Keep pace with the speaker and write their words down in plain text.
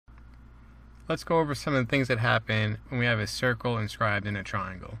let's go over some of the things that happen when we have a circle inscribed in a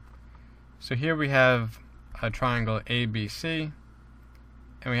triangle. So here we have a triangle ABC,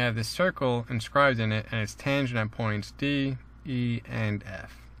 and we have this circle inscribed in it, and it's tangent at points D, E, and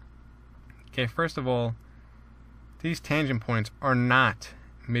F. Okay, first of all, these tangent points are not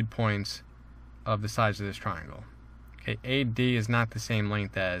midpoints of the sides of this triangle. Okay, AD is not the same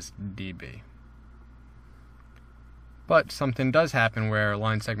length as DB. But something does happen where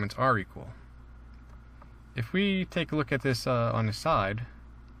line segments are equal. If we take a look at this on the side,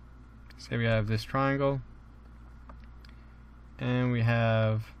 say we have this triangle, and we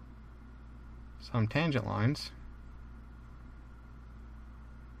have some tangent lines.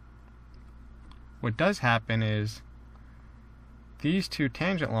 What does happen is these two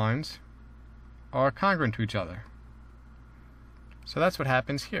tangent lines are congruent to each other. So that's what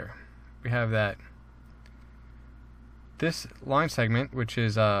happens here. We have that this line segment, which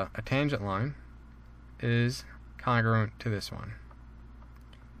is a tangent line, is congruent to this one.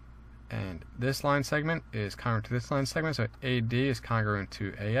 And this line segment is congruent to this line segment, so AD is congruent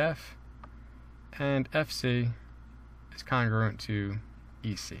to AF, and FC is congruent to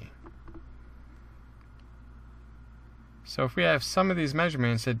EC. So if we have some of these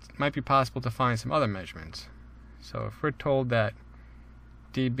measurements, it might be possible to find some other measurements. So if we're told that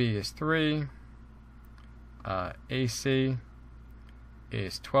DB is 3, AC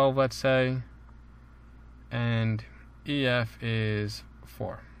is 12, let's say, and EF is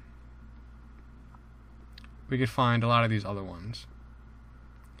 4. We could find a lot of these other ones.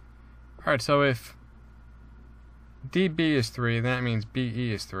 Alright, so if DB is 3, then that means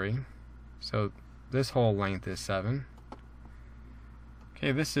BE is 3. So this whole length is 7.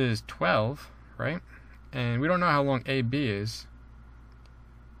 Okay, this is 12, right? And we don't know how long AB is,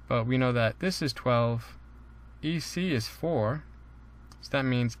 but we know that this is 12, EC is 4, so that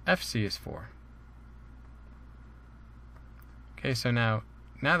means FC is 4. Okay, so now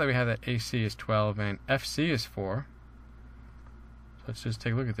that we have that AC is 12 and FC is 4, let's just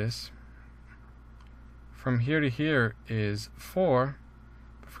take a look at this. From here to here is 4,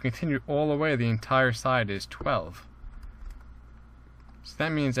 but if we continue all the way, the entire side is 12. So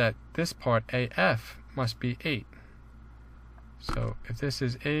that means that this part, AF, must be 8. So if this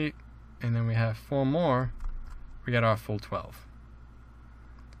is 8, and then we have 4 more, we get our full 12.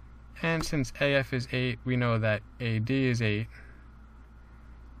 And since AF is 8, we know that AD is 8.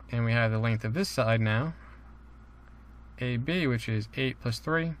 And we have the length of this side now, AB, which is 8 plus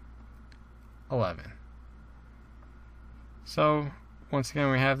 3, 11. So once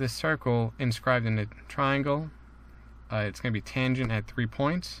again, we have this circle inscribed in a triangle. It's going to be tangent at 3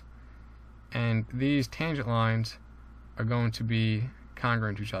 points, and these tangent lines are going to be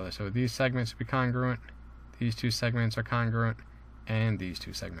congruent to each other. So these segments will be congruent, these two segments are congruent, and these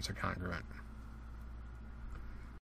two segments are congruent.